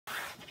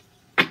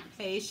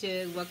Hey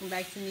Shug, welcome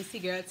back to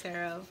Neesie Girl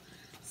Tarot.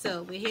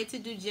 So we're here to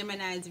do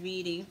Gemini's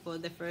reading for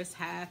the first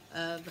half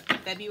of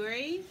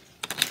February.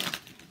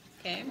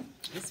 Okay,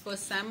 it's for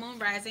Sun, Moon,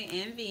 Rising,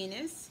 and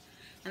Venus.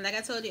 And like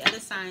I told the other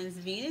signs,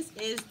 Venus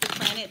is the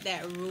planet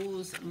that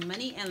rules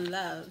money and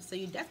love. So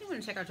you definitely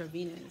want to check out your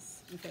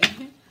Venus.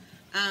 Okay.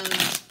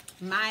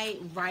 My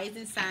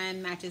rising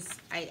sign matches,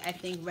 I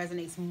think,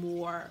 resonates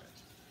more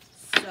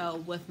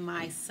so with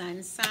my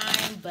sun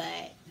sign,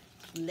 but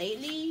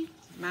lately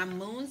my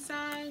moon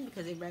sign,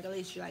 because it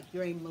regulates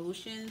your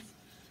emotions,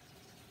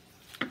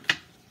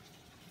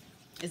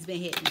 it's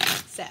been hitting.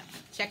 So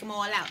check them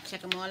all out.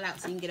 Check them all out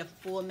so you can get a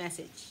full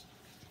message.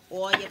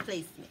 All your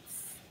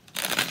placements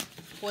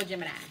for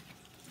Gemini.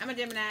 I'm a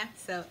Gemini,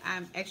 so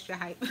I'm extra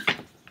hype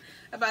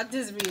about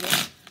this reading.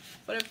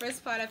 For the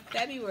first part of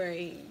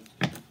February,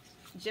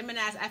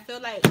 Geminis, I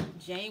feel like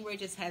January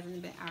just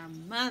hasn't been our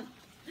month.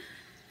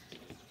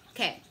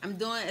 Okay, I'm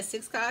doing a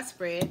 6-card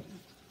spread.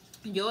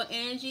 Your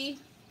energy,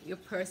 your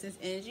person's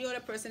energy, or the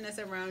person that's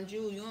around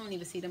you, you don't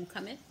even see them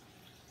coming.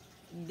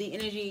 The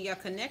energy of your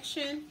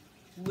connection,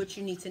 what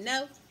you need to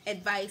know,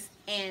 advice,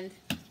 and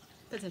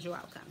potential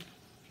outcome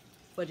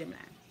for Gemini.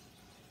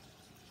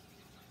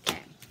 Okay.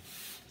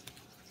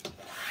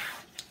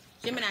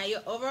 Gemini,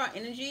 your overall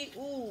energy,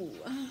 ooh,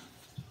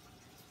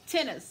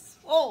 Ten of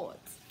Swords.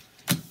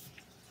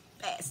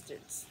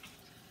 Bastards.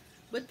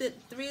 With the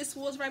 3 of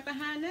Swords right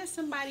behind that,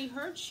 somebody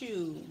hurt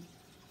you.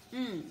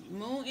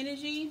 Moon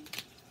energy.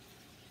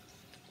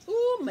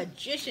 Ooh,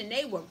 Magician.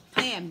 They were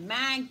playing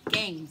mind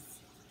games.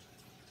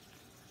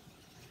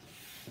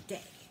 Dang.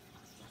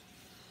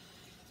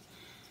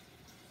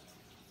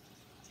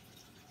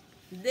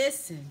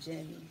 Listen,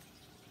 Jenny.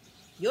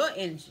 Your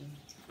energy.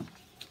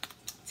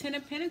 10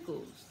 of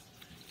Pentacles.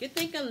 You're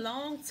thinking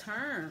long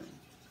term.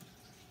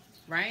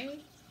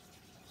 Right?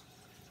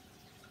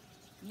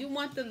 You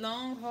want the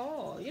long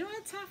haul. You don't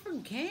have time for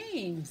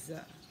games.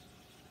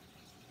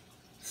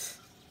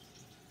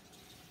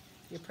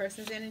 Your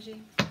person's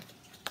energy.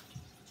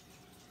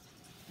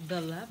 The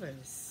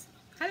Lovers.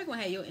 How they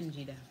gonna have your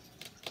energy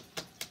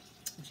though?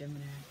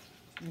 Gemini.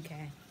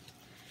 Okay.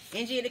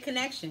 Energy of the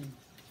connection.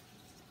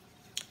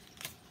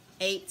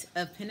 8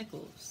 of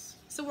Pentacles.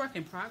 It's a work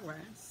in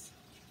progress.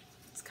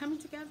 It's coming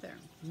together.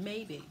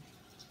 Maybe.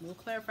 We'll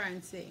clarify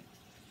and see.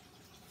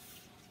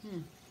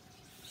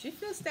 She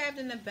feels stabbed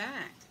in the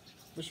back.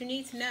 What you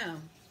need to know.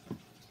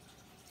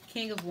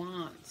 King of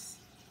Wands.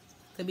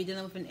 Could be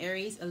dealing with an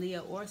Aries, a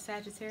Leo, or a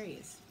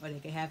Sagittarius. Or they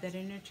could have that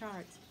in their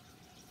chart.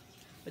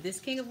 But this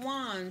King of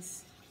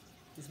Wands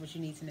is what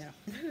you need to know.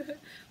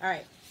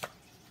 Alright.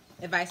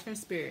 Advice from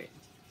Spirit.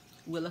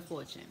 Wheel of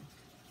Fortune.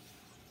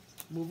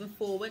 Moving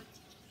forward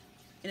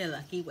in a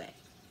lucky way.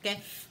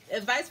 Okay?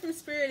 Advice from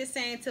Spirit is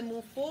saying to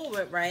move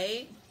forward,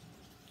 right?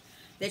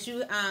 That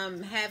you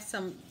have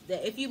some,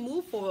 that if you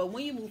move forward,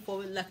 when you move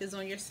forward, luck is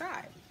on your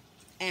side.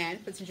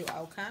 And potential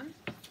outcome,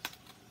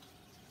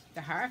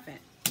 the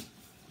Hierophant.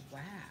 Wow.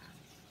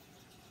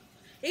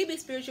 It could be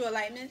spiritual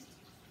enlightenment,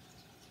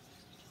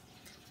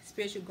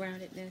 spiritual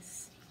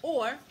groundedness,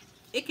 or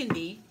it can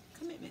be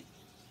commitment.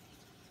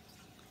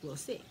 We'll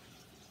see.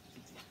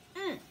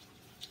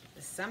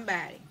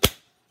 Somebody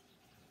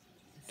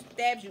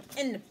stabs you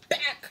in the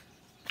back.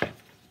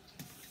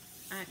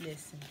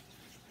 Listen.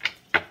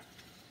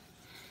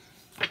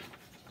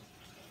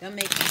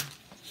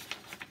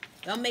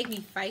 Don't make me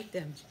fight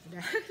them.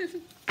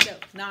 No,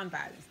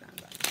 non-violence.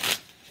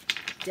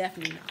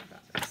 Definitely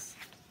non-violence.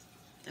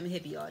 I'm a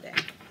hippie all day.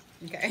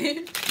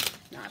 Okay?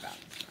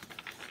 Non-violence.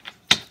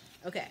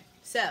 Okay,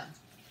 so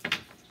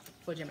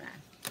for Gemini.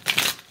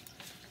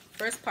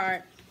 First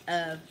part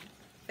of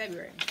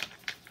February.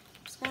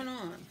 What's going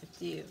on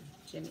with you,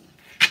 Jimmy?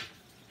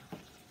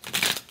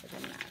 For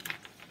Gemini.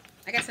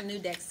 I got some new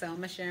decks, so I'm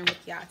going to share them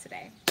with y'all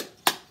today.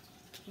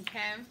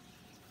 Okay?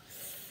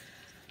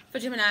 For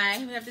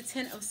Gemini, we have the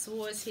 10 of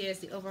Swords here as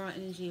the overall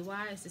energy.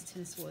 Why is this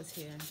 10 of Swords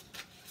here?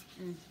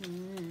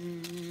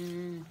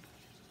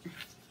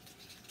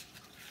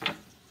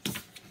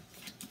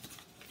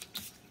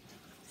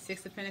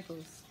 6 of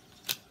Pentacles.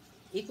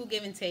 Equal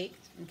give and take.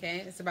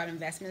 Okay, it's about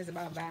investment. It's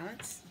about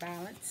balance.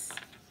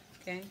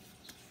 Okay.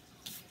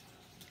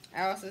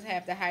 I also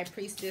have the High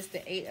Priestess,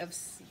 the 8 of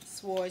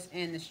Swords,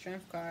 and the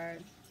Strength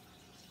card.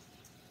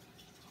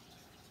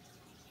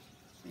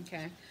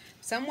 Okay.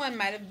 Someone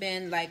might have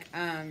been like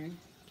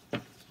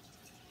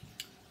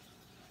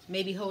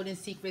maybe holding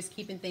secrets,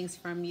 keeping things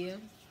from you,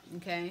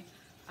 okay?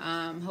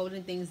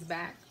 Holding things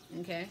back,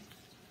 okay?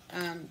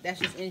 That's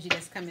just energy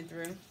that's coming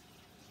through.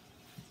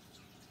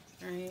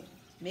 All right.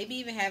 Maybe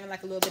even having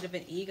like a little bit of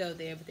an ego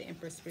there with the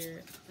Emperor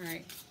spirit. All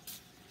right.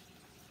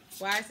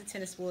 Why is the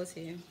 10 of Swords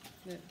here?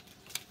 Look.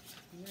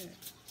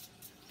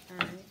 All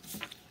right.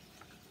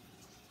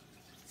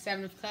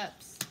 7 of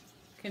Cups.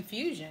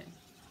 Confusion,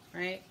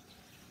 right?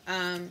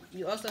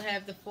 You also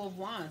have the 4 of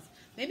Wands.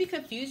 Maybe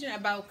confusion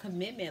about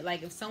commitment.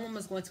 Like if someone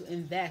was going to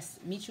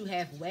invest, meet you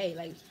halfway.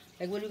 Like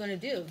what are we going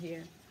to do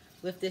here?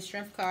 With this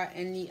Strength card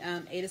and the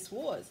 8 of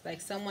Swords.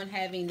 Like someone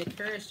having the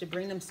courage to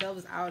bring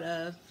themselves out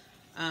of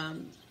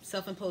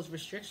self-imposed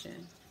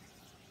restriction.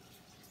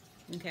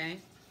 Okay?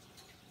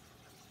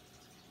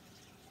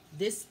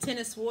 This Ten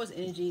of Swords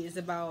energy is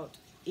about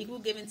equal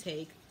give and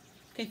take,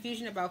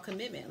 confusion about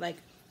commitment. Like,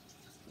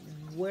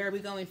 where are we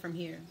going from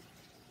here?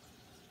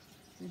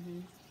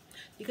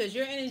 Because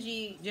your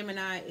energy,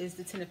 Gemini, is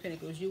the Ten of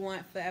Pentacles. You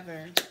want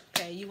forever.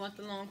 Okay? You want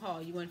the long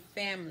haul. You want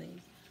family.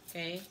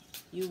 Okay?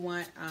 You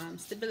want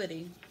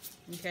stability.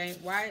 Okay?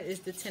 Why is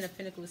the Ten of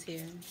Pentacles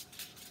here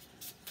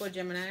for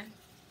Gemini?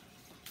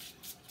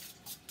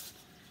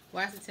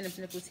 Why is the Ten of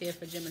Pentacles here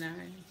for Gemini?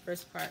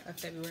 First part of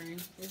February.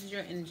 This is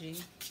your energy.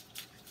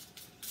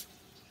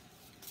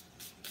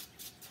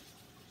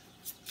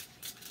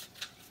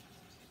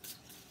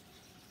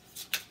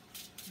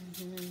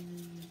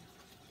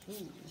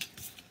 Ooh,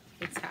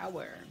 the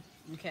Tower.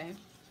 Okay.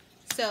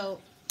 So,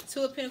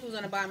 Two of Pentacles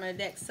on the bottom of the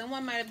deck.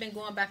 Someone might have been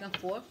going back and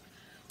forth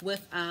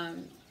with I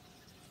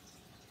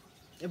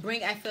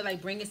feel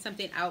like bringing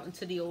something out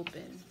into the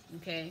open.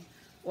 Okay.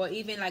 Or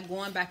even like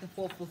going back and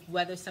forth with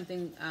whether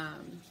something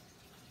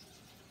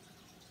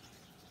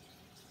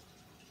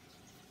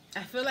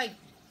I feel like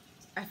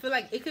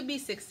it could be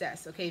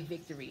success, okay,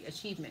 victory,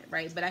 achievement,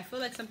 right? But I feel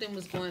like someone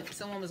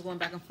was going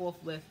back and forth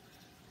with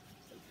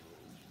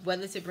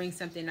whether to bring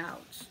something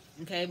out,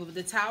 okay? But with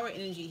the Tower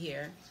energy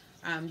here,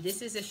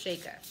 this is a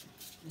shakeup,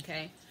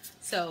 okay?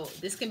 So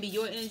this can be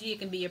your energy, it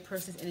can be your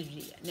person's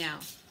energy. Now,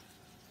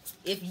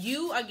 if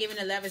you are given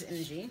a Lover's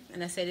energy,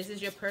 and I say this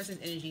is your person's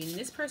energy, and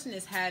this person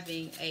is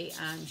having a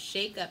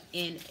shakeup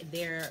in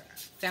their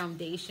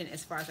foundation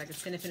as far as like a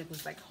Ten of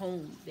Pentacles, like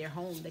home, their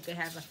home, they could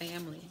have a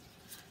family.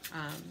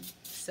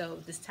 So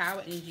this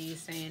Tower energy is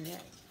saying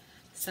that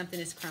something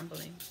is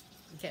crumbling,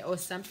 okay? Or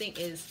something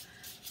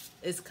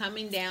is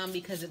coming down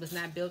because it was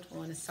not built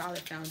on a solid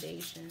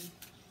foundation,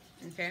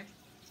 okay?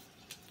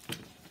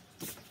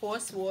 Four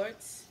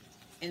Swords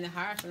and the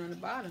Hierophant on the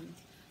bottom.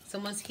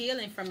 Someone's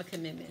healing from a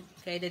commitment,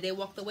 okay, that they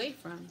walked away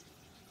from.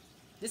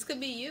 This could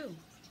be you,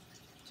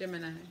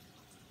 Gemini.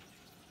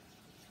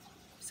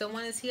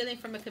 Someone is healing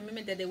from a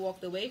commitment that they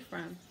walked away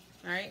from,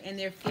 all right? And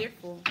they're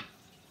fearful.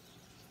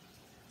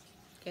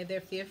 Okay,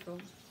 they're fearful.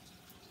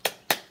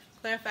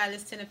 Clarify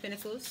this Ten of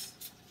Pentacles.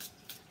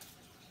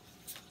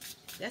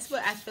 That's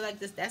what I feel like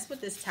that's what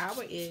this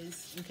Tower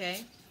is,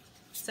 okay?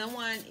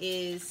 Someone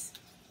is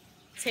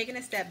taking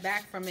a step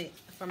back from a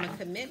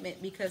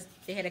commitment because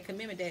they had a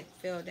commitment that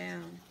fell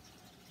down.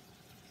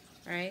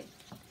 All right?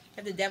 You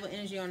have the Devil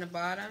energy on the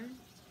bottom.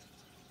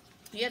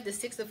 You have the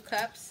Six of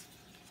Cups,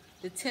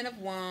 the Ten of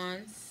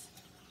Wands,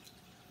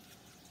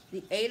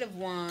 the Eight of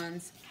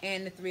Wands,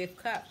 and the Three of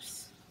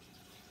Cups.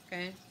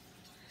 Okay?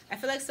 I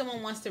feel like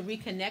someone wants to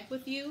reconnect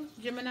with you,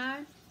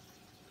 Gemini.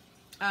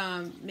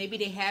 Maybe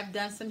they have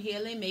done some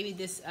healing. Maybe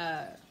this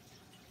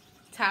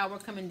Tower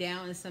coming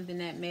down is something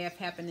that may have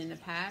happened in the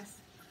past.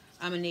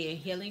 And they are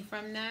healing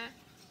from that.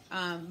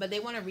 But they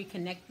want to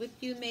reconnect with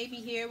you maybe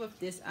here with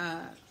this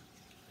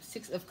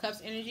Six of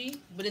Cups energy.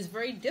 But it's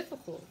very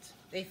difficult,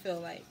 they feel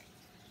like.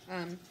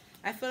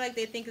 I feel like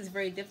they think it's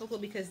very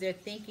difficult because they're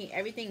thinking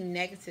everything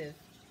negative.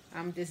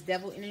 This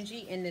Devil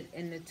energy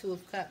and the Two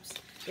of Cups.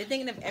 They're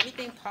thinking of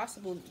everything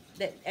possible,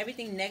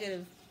 everything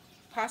negative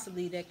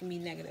possibly that can be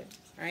negative,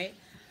 right?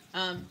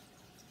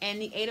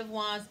 And the Eight of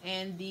Wands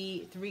and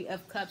the Three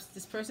of Cups,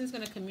 this person's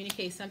going to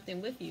communicate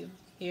something with you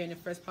here in the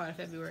first part of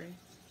February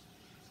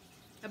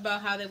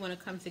about how they want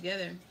to come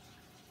together.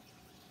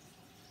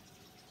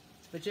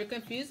 But you're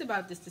confused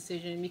about this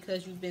decision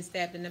because you've been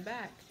stabbed in the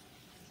back.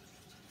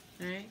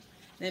 All right?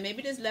 Now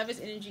maybe this Lover's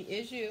energy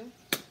is you.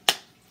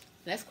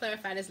 Let's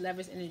clarify this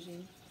Lover's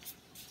energy.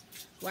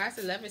 Why is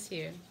the Lovers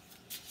here?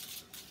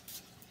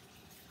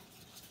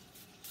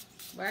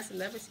 Why is the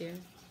Lovers here?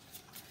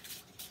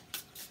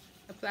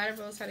 Apply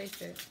the roles how they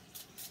fit.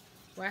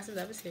 Why is the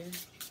Lovers here?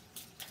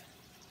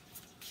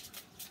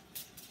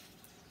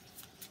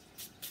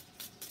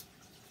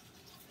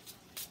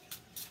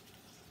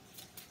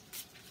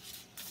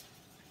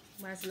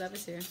 Why is the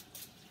Lovers here?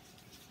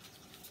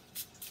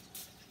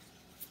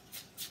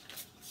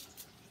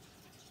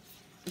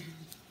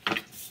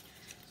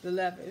 The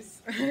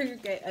Lovers.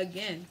 Okay,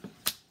 again.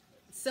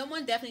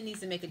 Someone definitely needs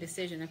to make a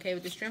decision, okay?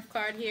 With the Strength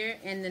card here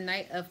and the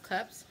Knight of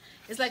Cups.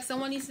 It's like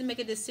someone needs to make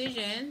a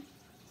decision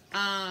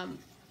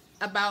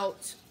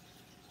about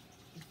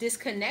this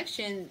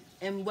connection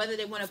and whether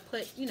they want to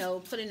put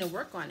in the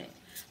work on it.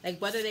 Like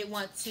whether they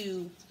want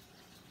to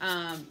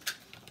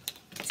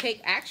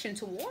take action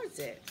towards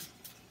it.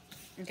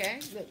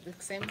 Okay? The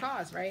same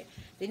cause, right?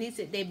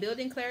 They're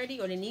building clarity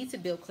or they need to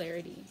build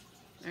clarity.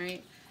 All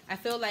right? I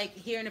feel like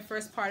here in the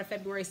first part of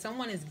February,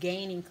 someone is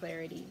gaining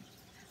clarity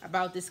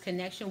about this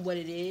connection, what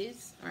it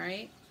is, all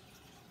right?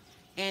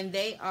 And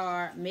they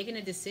are making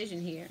a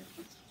decision here,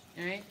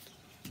 all right?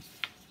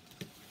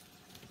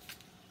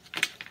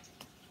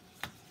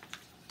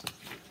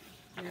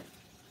 Yep.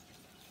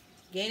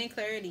 Gaining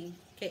clarity,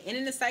 okay?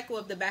 Ending the cycle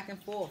of the back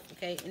and forth,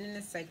 okay? Ending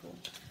the cycle.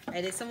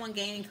 Right? There's someone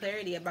gaining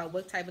clarity about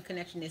what type of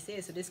connection this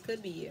is, so this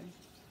could be you.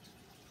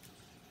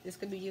 This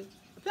could be you.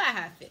 Apply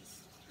how it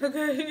fits,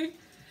 okay?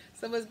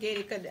 Someone's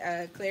gaining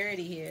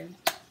clarity here.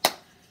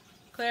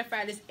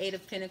 Clarify this Eight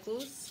of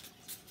Pentacles.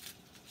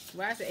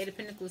 Why is the Eight of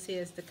Pentacles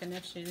here? It's the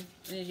connection,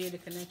 energy of the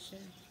connection.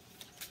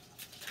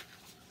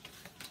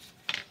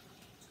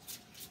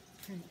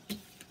 All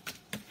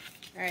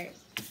right.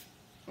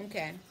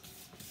 Okay.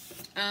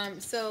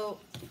 So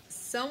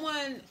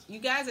someone, you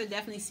guys are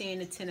definitely seeing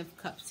the Ten of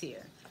Cups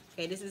here.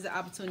 Okay, this is the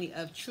opportunity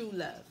of true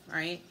love,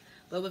 right?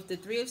 But with the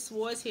Three of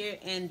Swords here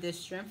and the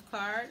Strength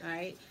card,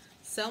 right?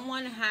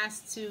 Someone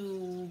has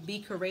to be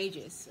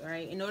courageous,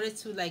 right? In order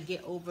to like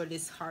get over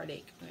this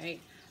heartache, right?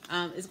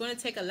 It's going to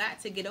take a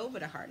lot to get over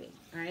the heartache,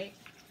 right?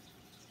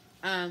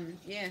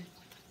 Yeah.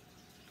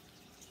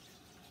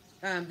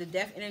 The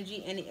Death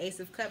energy and the Ace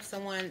of Cups.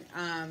 Someone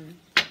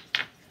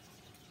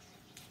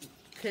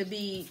could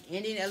be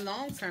ending a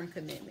long-term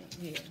commitment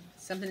here.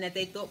 Something that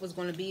they thought was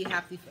going to be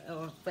happy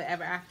or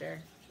forever after.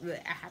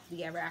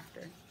 Happily ever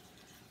after.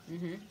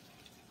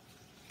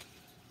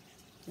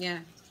 Yeah.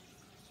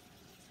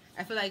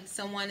 I feel like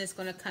someone is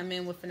going to come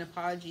in with an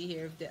apology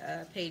here of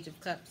the Page of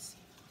Cups.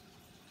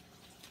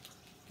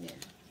 Yeah.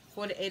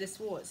 For the Eight of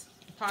Swords.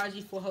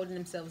 Apology for holding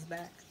themselves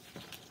back.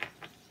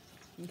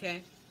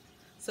 Okay.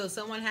 So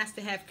someone has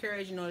to have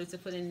courage in order to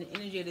put in the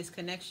energy of this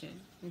connection.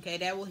 Okay.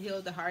 That will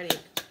heal the heartache.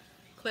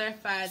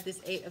 Clarify this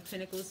Eight of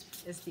Pentacles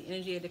is the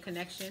energy of the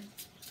connection.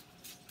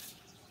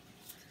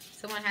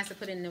 Someone has to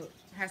put in the,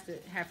 has to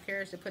have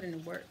courage to put in the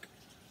work.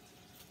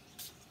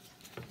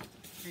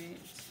 Right.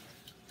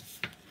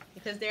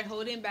 Because they're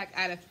holding back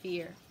out of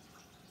fear.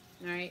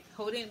 Alright?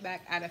 Holding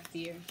back out of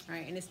fear.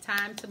 Alright? And it's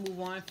time to move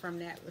on from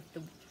that with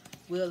the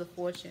Wheel of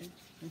Fortune.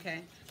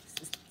 Okay?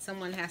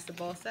 Someone has to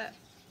boss up.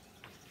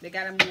 They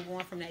got to move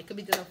on from that. It could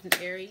be dealing with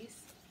an Aries.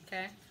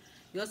 Okay?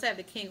 You also have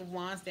the King of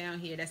Wands down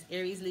here. That's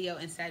Aries, Leo,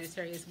 and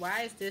Sagittarius.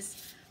 Why is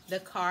this the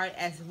card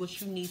as what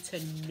you need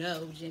to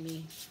know,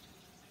 Jimmy?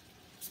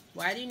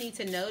 Why do you need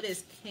to know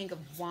this King of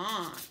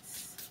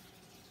Wands?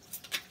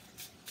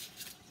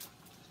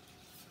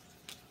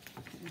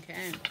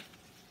 Okay.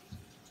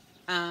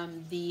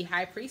 The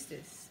High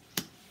Priestess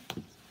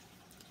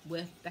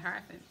with the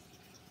Hierophant.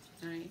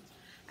 All right.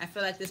 I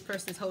feel like this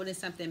person's holding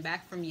something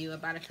back from you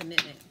about a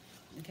commitment.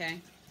 Okay.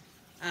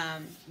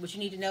 What you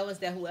need to know is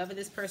that whoever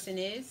this person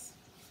is,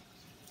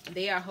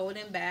 they are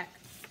holding back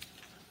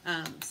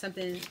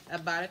something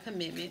about a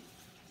commitment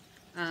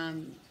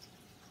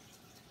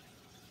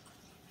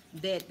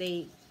that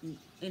they,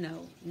 you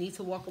know, need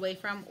to walk away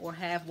from or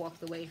have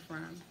walked away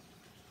from.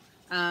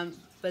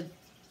 But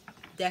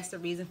that's the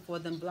reason for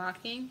them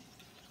blocking.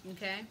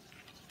 Okay.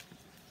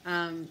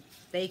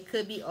 They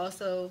could be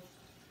also,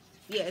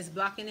 yeah, it's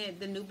blocking it,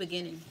 the new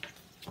beginning.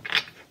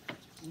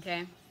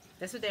 Okay.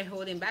 That's what they're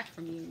holding back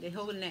from you. They're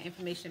holding that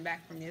information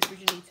back from you. That's what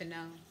you need to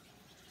know.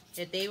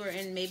 That they were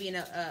in maybe in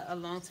a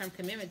long-term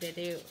commitment that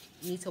they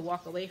need to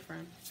walk away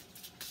from.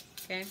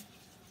 Okay.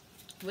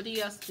 What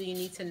else do you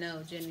need to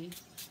know, Jimmy?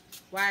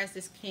 Why is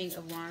this King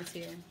of Wands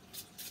here?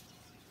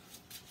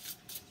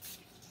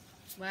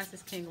 Why is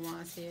this King of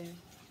Wands here?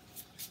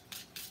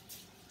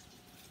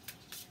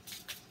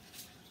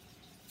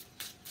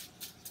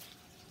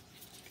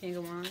 King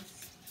of Wands.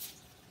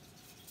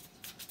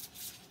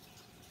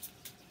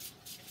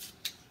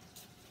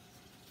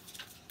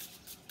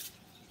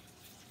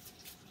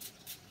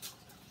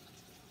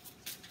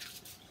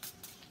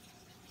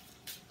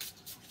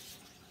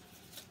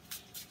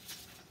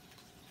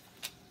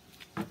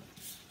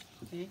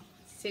 Okay.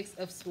 Six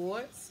of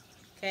Swords.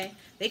 Okay.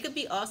 They could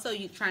be also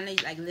you trying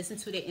to like listen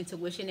to their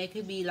intuition. They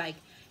could be like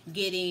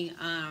getting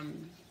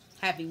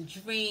having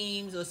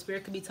dreams, or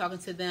spirit could be talking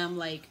to them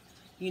like,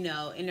 you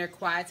know, in their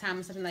quiet time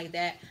or something like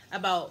that,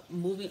 about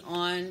moving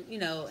on, you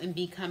know, and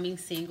becoming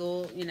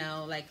single, you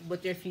know, like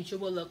what their future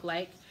will look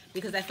like.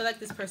 Because I feel like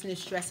this person is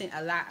stressing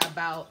a lot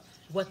about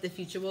what the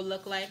future will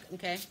look like.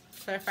 Okay.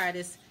 Clarify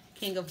this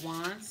King of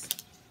Wands.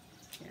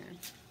 Yeah.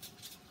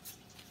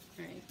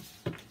 All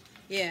right.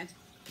 Yeah.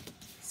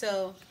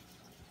 So,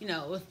 you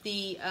know, with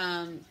the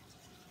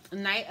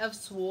Knight of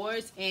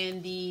Swords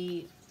and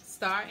the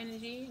Star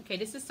energy, okay,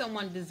 this is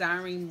someone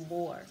desiring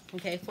more,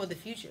 okay, for the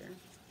future.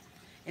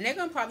 And they're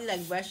going to probably, like,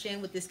 rush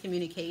in with this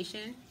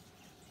communication,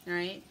 all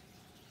right?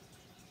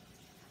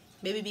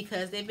 Maybe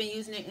because they've been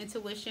using their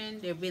intuition,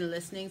 they've been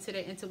listening to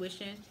their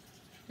intuition.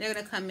 They're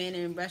going to come in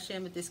and rush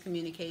in with this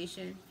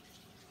communication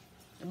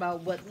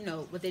about what, you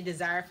know, what they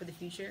desire for the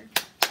future.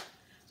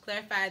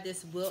 Clarify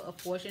this Wheel of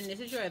Fortune. This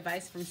is your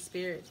advice from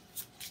Spirit.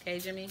 Okay,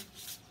 Jimmy?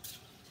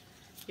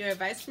 Your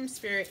advice from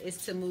Spirit is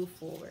to move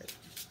forward.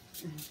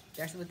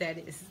 That's what that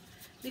is.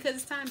 Because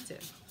it's time to.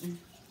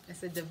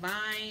 It's a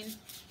divine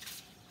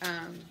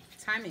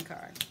timing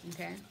card.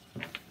 Okay?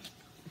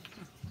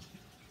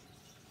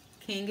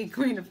 King and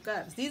Queen of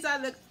Cups. These are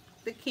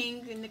the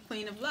King and the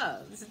Queen of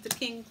Love. This is the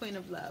King and Queen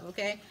of Love.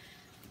 Okay?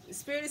 The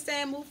Spirit is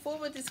saying move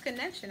forward with this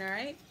connection. All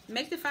right?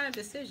 Make the final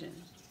decision.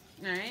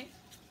 All right?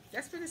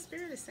 That's what the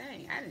Spirit is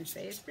saying. I didn't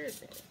say it. Spirit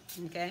said it.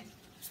 Okay?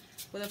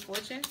 Wheel of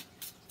Fortune.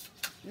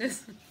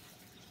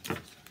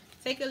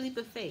 Take a leap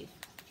of faith.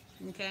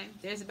 Okay?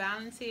 There's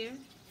balance here.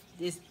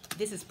 This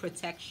is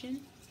protection.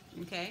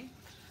 Okay?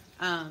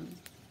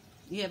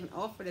 You have an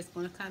offer that's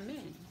going to come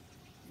in.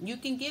 You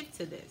can give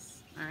to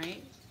this, all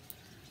right?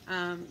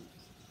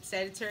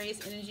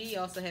 Sagittarius energy. You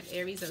also have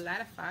Aries, a lot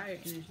of fire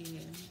energy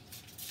here.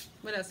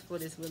 What else for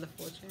this Wheel of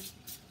Fortune?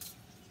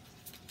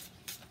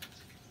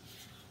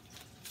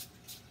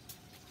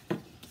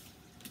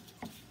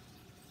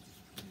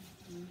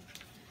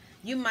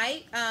 You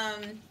might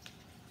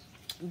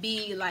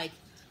be like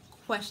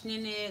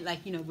questioning it,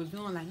 like, you know,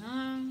 reviewing like,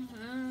 I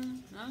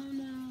don't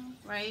know,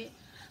 right?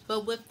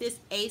 But with this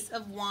Ace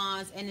of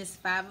Wands and this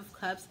Five of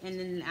Cups and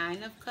the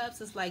Nine of Cups,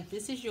 it's like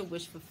this is your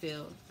wish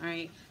fulfilled, all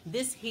right?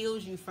 This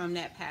heals you from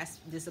that past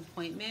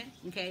disappointment,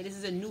 okay? This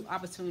is a new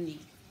opportunity.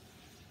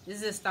 This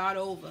is a start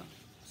over.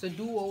 It's a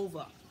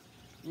do-over,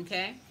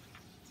 okay?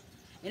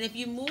 And if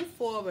you move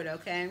forward,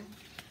 okay,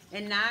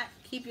 and not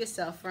keep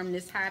yourself from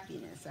this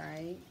happiness, all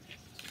right,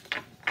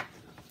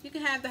 you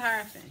can have the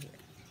Hierophant here.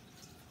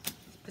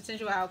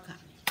 Potential outcome.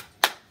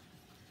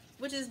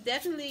 Which is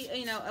definitely,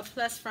 you know, a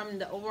plus from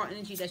the overall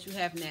energy that you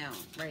have now,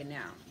 right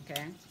now,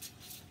 okay?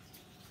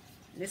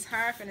 This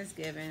Hierophant is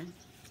given.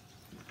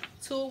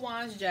 Two of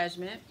Wands,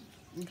 Judgment,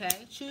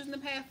 okay? Choosing the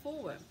path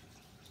forward.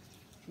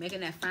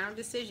 Making that final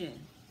decision,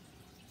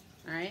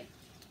 all right?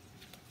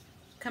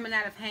 Coming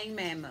out of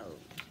Hangman mode,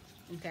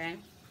 okay?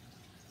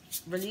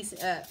 Releasing,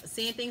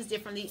 seeing things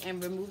differently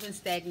and removing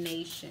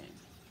stagnation.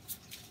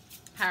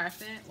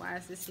 Hierophant, why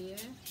is this here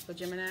for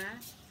Gemini?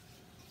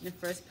 In the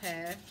first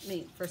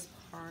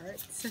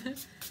part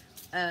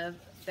of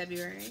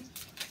February.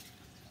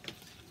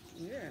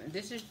 Yeah,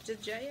 this is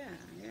just, yeah.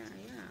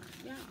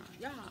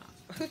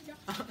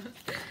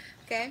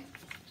 Okay?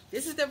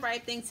 This is the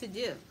right thing to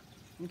do.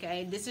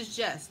 Okay? This is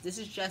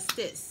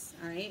justice.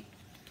 All right?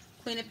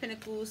 Queen of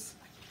Pentacles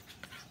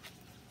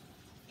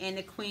and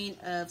the Queen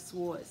of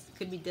Swords.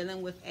 Could be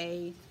dealing with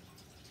a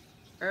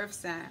earth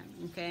sign.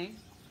 Okay?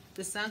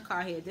 The Sun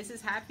card here. This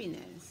is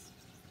happiness.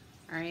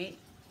 All right?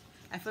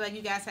 I feel like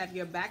you guys have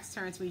your backs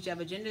turned to each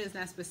other. Gender is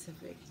not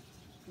specific.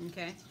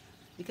 Okay?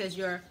 Because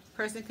your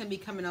person can be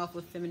coming off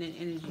with feminine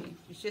energy.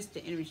 It's just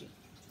the energy.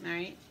 All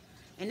right?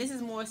 And this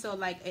is more so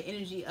like an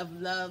energy of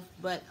love,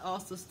 but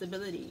also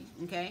stability.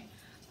 Okay?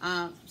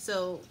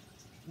 So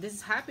this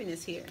is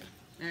happiness here.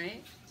 All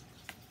right?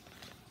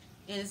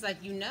 And it's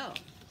like, you know.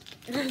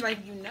 It's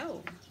like, you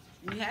know.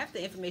 You have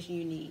the information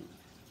you need.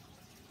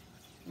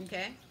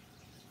 Okay?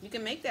 You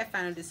can make that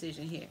final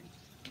decision here.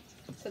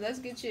 So let's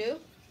get you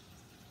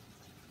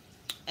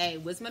a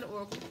Wisdom of the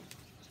Oracle.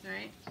 All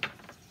right?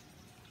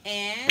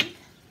 And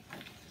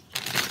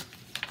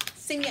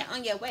sing it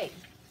on your way.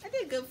 I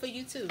did good for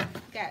you too.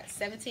 Got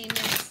 17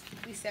 minutes.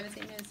 We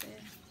 17 minutes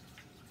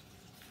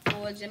in.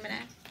 For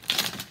Gemini.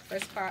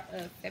 First part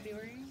of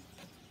February.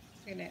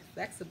 Look at that.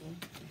 Flexible.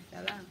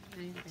 Fell out.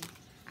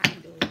 I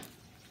can do it.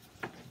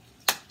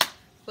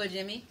 For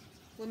Jimmy,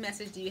 what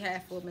message do you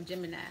have for my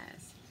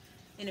Geminis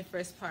in the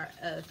first part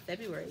of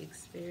February,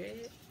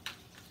 Spirit?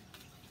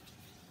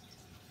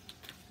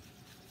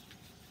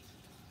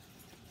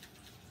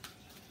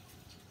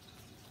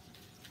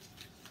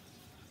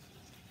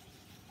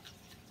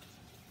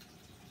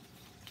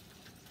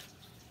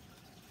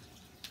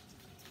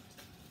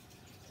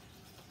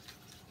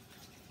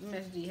 What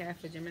message do you have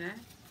for Gemini?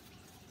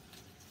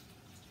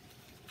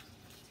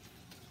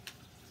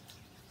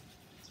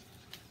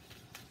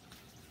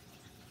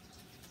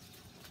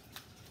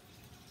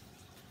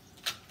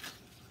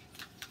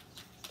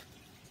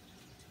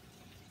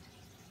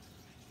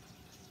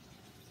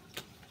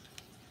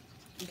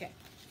 Okay.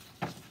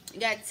 You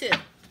got two.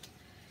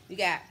 You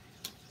got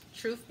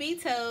Truth Be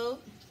Told,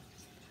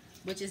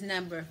 which is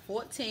number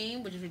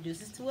 14, which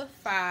reduces to a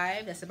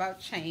 5. That's about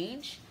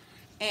change.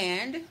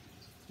 And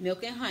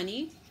Milk and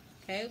Honey,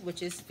 okay,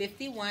 which is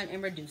 51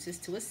 and reduces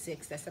to a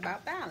 6. That's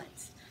about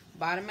balance.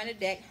 Bottom of the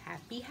deck,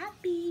 Happy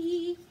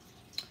Happy,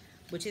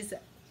 which is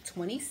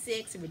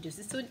 26. It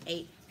reduces to an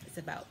 8. It's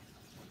about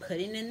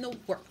putting in the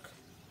work.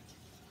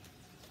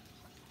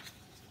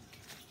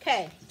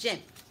 Okay, Jen.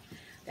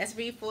 Let's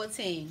read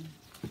 14.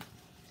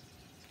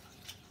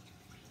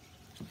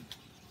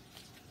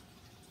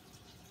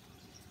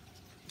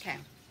 Okay.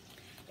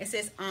 It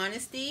says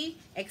honesty,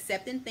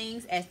 accepting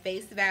things at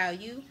face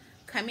value,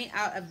 coming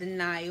out of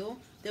denial,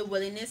 the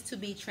willingness to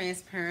be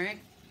transparent,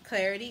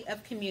 clarity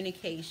of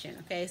communication.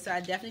 Okay, so I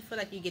definitely feel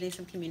like you're getting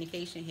some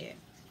communication here.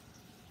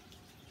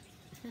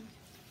 All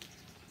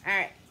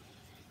right.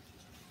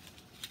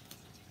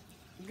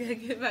 Gonna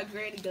get my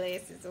granny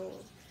glasses on.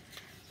 All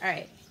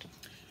right.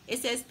 It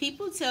says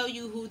people tell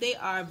you who they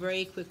are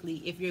very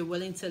quickly if you're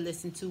willing to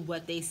listen to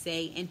what they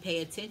say and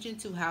pay attention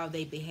to how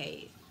they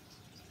behave.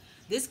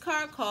 This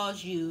card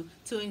calls you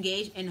to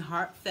engage in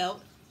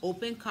heartfelt,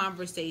 open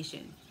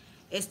conversation.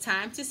 It's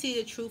time to see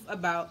the truth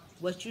about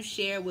what you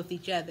share with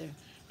each other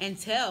and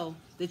tell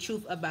the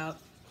truth about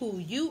who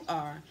you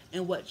are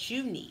and what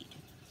you need.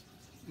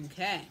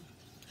 Okay.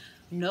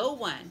 No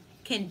one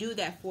can do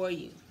that for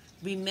you.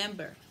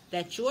 Remember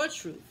that your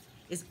truth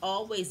is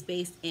always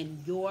based in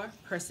your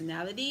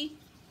personality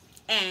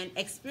and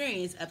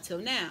experience up till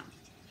now.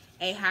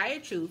 A higher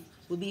truth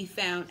will be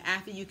found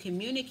after you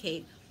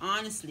communicate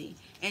honestly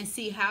and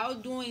see how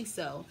doing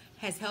so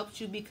has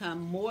helped you become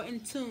more in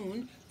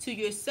tune to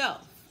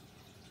yourself.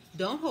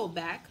 Don't hold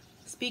back.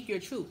 Speak your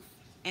truth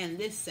and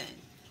listen.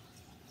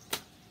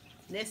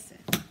 Listen.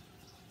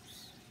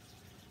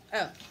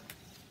 Oh.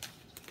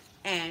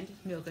 And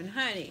milk and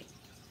honey.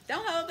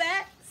 Don't hold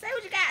back. Say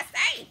what you gotta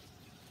say.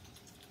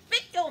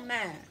 Speak your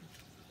mind.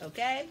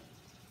 Okay?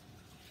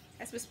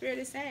 That's what Spirit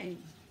is saying.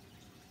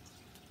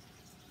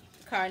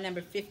 Card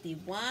number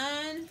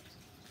 51.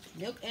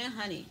 Milk and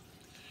honey.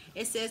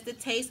 It says the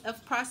taste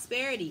of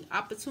prosperity.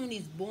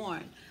 Opportunities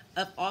born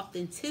of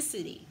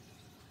authenticity.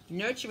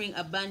 Nurturing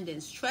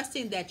abundance.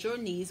 Trusting that your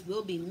needs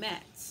will be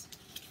met.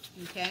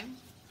 Okay?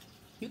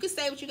 You can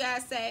say what you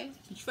gotta say.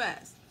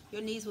 Trust.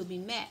 Your needs will be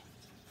met.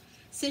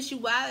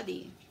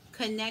 Sensuality,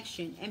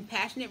 connection, and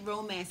passionate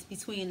romance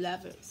between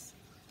lovers.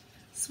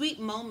 Sweet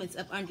moments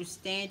of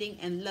understanding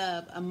and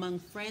love among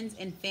friends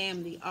and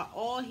family are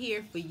all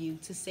here for you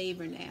to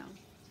savor now.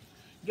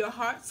 Your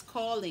heart's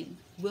calling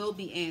will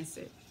be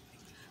answered.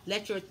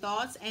 Let your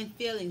thoughts and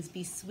feelings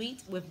be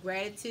sweet with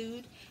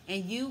gratitude,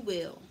 and you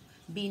will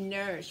be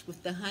nourished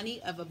with the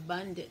honey of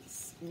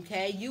abundance.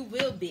 Okay? You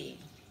will be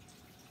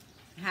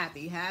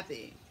happy,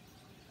 happy.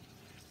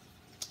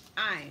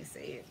 I ain't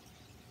say it.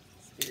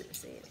 Spirit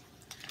said it.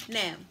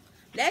 Now,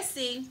 let's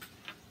see,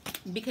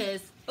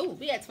 because, oh,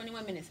 we got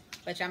 21 minutes,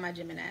 but y'all my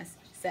Geminis.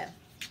 So,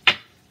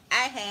 I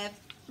have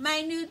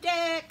my new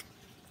deck.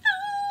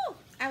 Oh,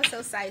 I was so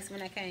psyched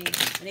when it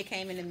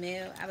came in the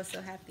mail. I was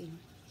so happy.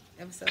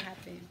 I was so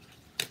happy.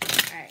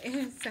 All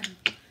right, so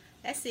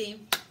let's see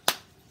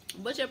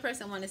what your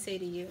person want to say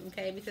to you,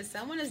 okay? Because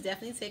someone is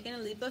definitely taking a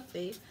leap of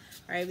faith.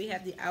 All right, we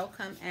have the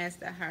outcome as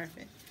the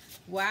Hierophant.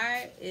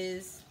 What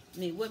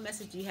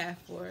message do you have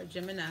for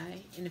Gemini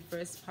in the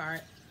first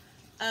part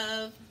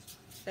of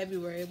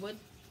February? What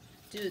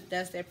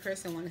does their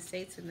person want to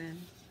say to them?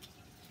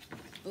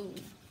 Ooh.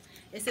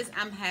 It says,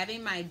 I'm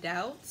having my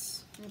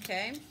doubts,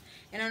 okay?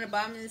 And on the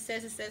bottom it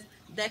says,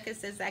 Deca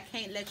says, I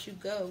can't let you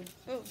go.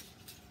 Ooh.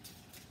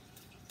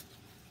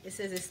 It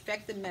says,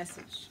 expect the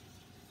message.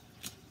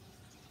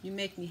 You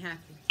make me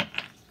happy.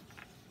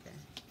 Okay.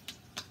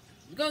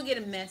 You're going to get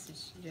a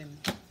message,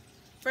 Gemini.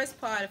 First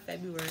part of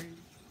February.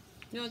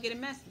 You're going to get a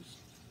message.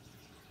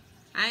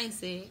 I ain't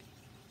said it.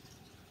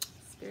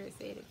 Spirit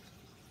said it.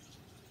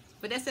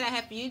 But that's what I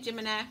have for you,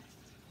 Gemini.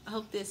 I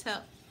hope this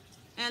helped.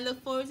 And I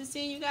look forward to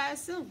seeing you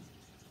guys soon.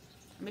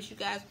 I miss you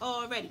guys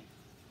already.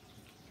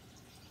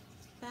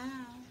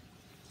 Bye.